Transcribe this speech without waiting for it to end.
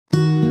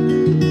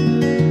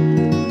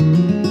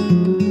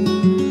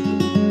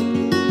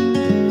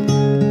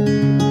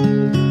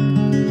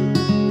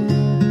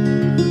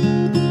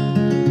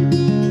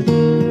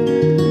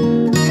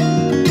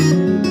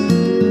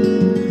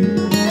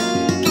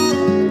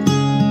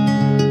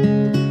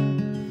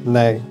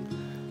Renee,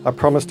 I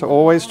promise to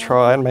always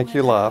try and make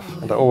you laugh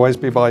and to always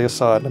be by your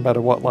side no matter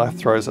what life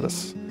throws at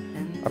us.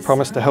 I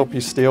promise to help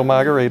you steal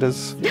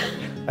margaritas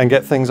and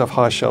get things off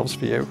high shelves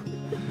for you.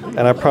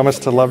 And I promise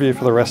to love you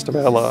for the rest of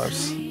our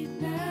lives.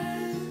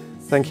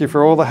 Thank you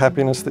for all the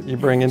happiness that you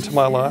bring into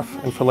my life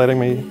and for letting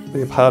me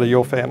be a part of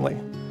your family.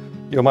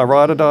 You're my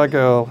ride or die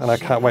girl, and I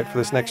can't wait for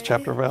this next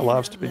chapter of our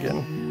lives to begin.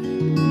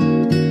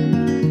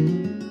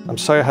 I'm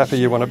so happy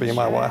you want to be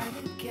my wife.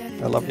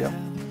 I love you.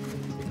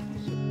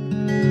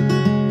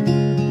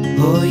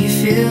 Oh, you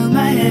fill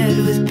my head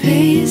with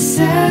pieces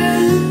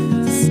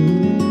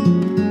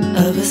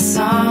of a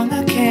song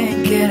I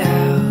can't get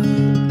out.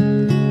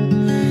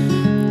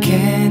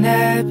 Can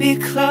I be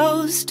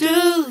close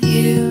to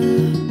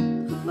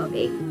you?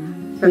 Bobby,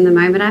 from the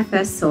moment I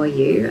first saw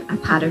you, a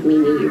part of me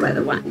knew you were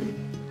the one.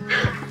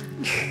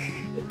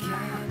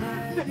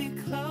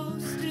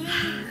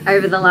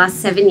 Over the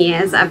last 7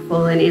 years, I've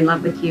fallen in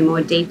love with you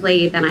more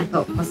deeply than I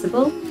thought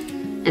possible,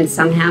 and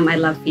somehow my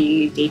love for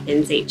you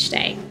deepens each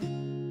day.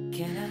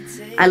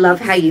 I love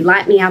how you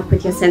light me up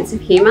with your sense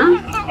of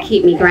humour,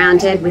 keep me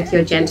grounded with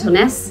your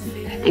gentleness,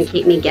 and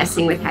keep me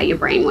guessing with how your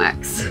brain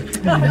works.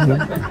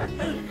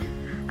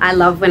 I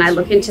love when I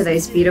look into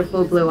those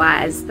beautiful blue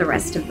eyes, the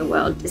rest of the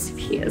world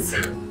disappears.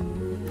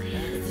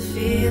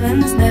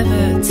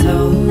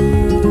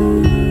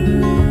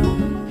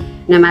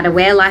 No matter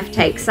where life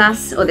takes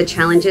us or the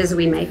challenges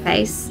we may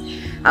face,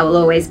 I will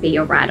always be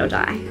your ride or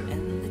die.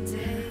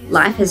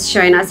 Life has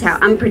shown us how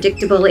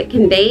unpredictable it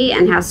can be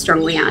and how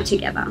strong we are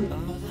together.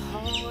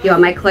 You are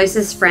my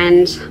closest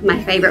friend,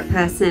 my favourite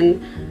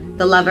person,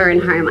 the lover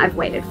and home I've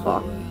waited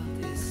for.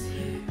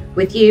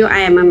 With you, I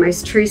am my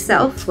most true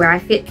self, where I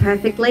fit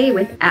perfectly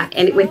without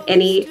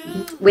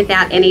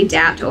any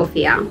doubt or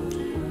fear.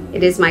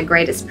 It is my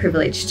greatest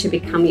privilege to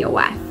become your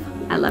wife.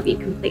 I love you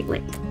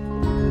completely.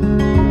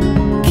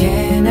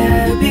 Can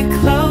I be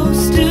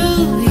close to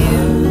you?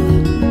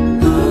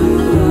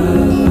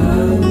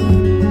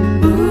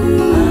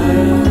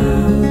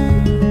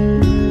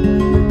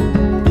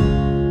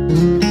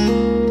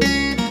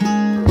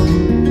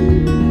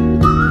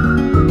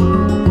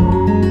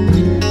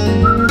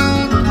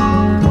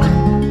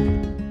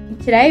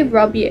 Today,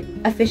 Rob, you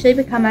officially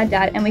become our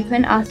dad, and we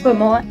couldn't ask for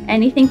more,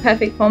 anything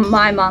perfect for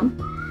my mum.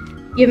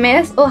 You've made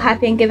us all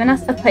happy and given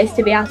us a place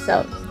to be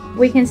ourselves.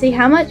 We can see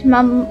how much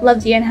Mum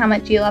loves you and how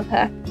much you love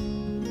her.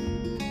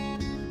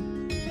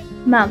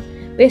 Mum,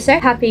 we are so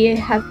happy you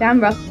have found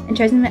Rob and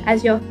chosen him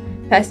as your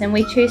person.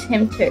 We choose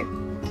him too.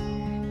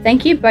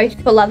 Thank you both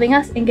for loving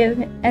us and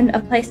giving us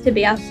a place to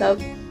be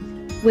ourselves.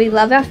 We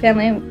love our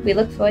family and we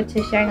look forward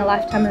to sharing a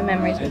lifetime of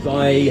memories with you.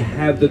 I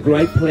have the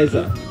great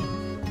pleasure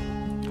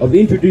of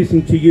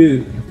introducing to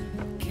you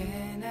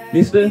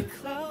Mr.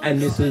 and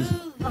Mrs.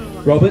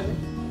 Robert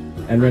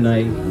and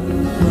Renee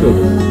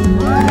Children.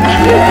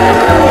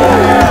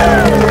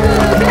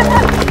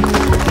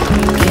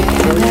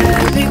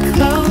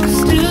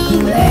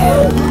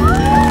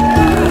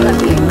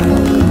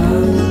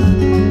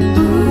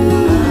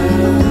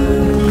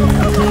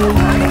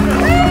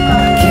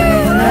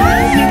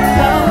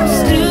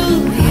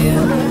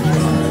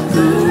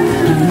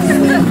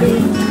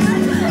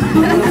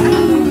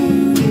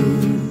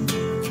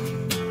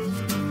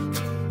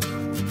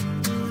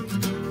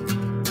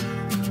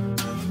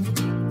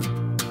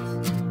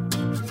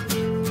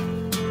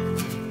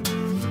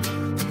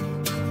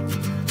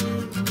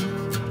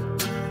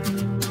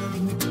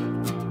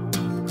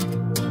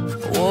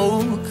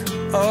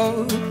 Woke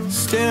up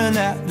staring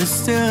at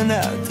this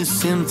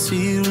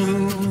empty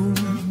room.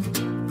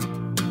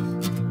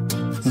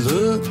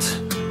 Looked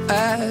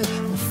at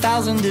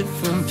 1,000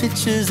 different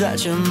pictures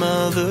that your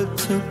mother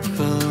took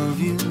of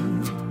you.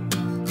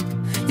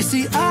 You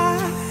see, I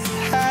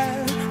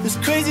had this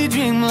crazy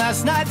dream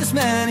last night. This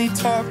man, he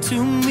talked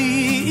to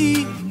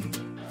me.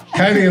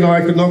 Katie and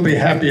I could not be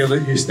happier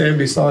that you stand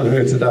beside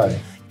her today.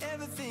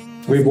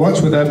 We've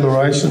watched with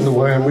admiration the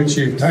way in which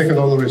you've taken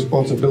on the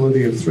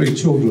responsibility of 3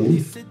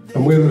 children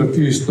and weathered a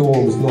few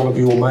storms not of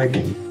your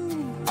making.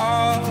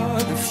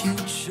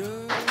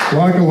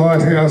 Like a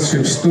lighthouse,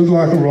 you've stood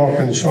like a rock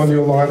and shone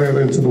your light out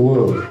into the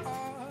world.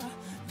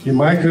 You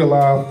make her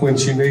laugh when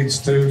she needs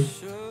to,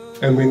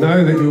 and we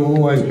know that you'll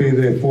always be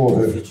there for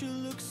her.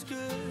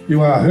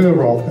 You are her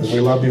rock, and we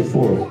love you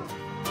for it.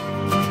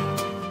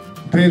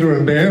 Peter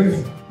and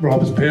Bev,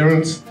 Rob's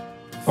parents,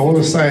 I want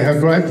to say how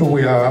grateful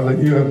we are that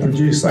you have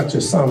produced such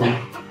a son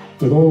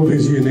with all of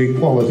his unique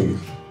qualities.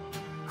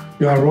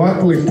 You are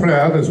rightfully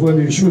proud, as well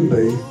you should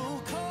be,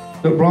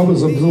 that Rob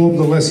has absorbed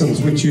the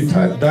lessons which you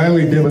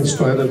daily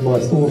demonstrated by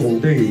thought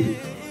and deed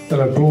that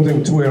have brought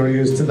him to where he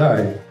is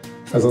today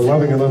as a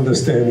loving and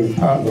understanding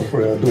partner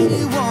for our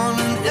daughter.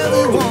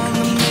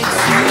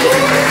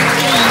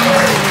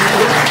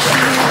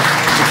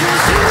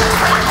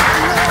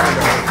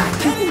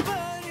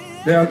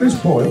 Now at this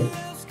point,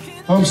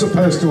 I'm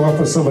supposed to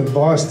offer some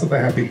advice to the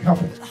happy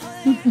couple.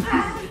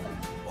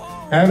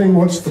 Having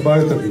watched the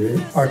both of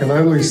you, I can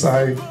only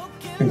say,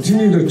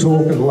 continue to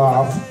talk and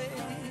laugh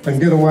and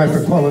get away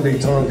for quality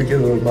time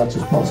together as much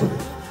as possible.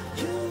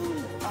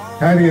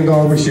 Katie and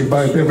I wish you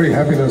both every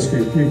happiness for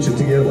your future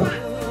together.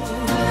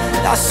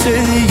 I say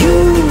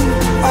you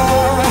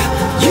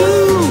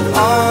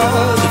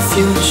are the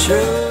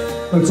future.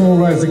 Let's all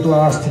raise a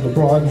glass to the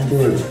bride and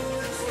groom.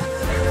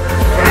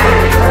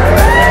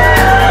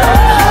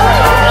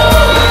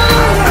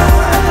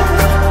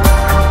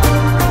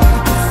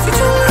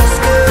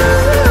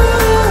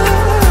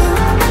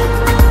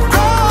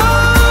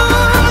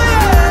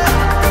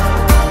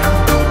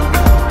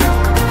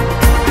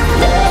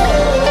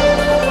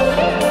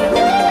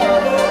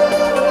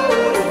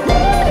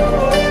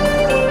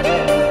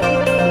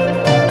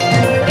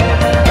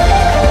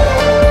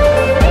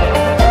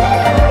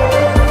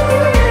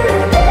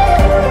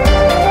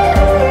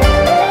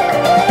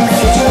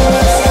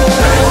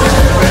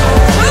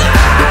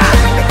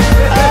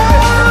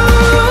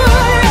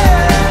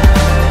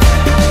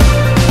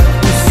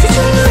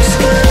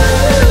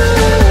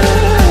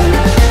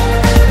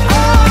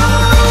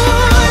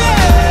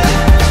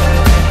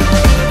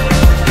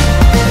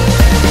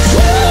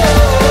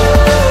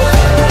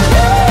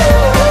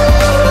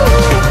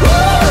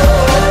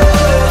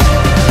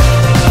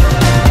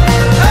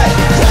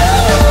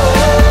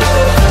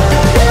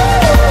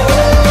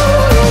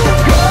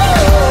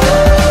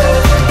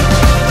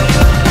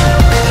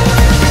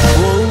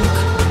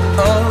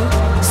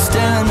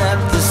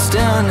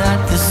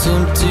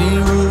 Empty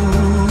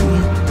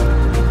room,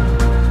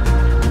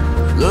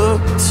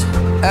 looked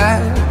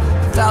at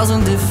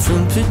 1,000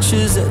 different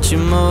pictures that your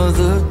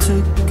mother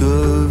took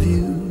of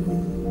you.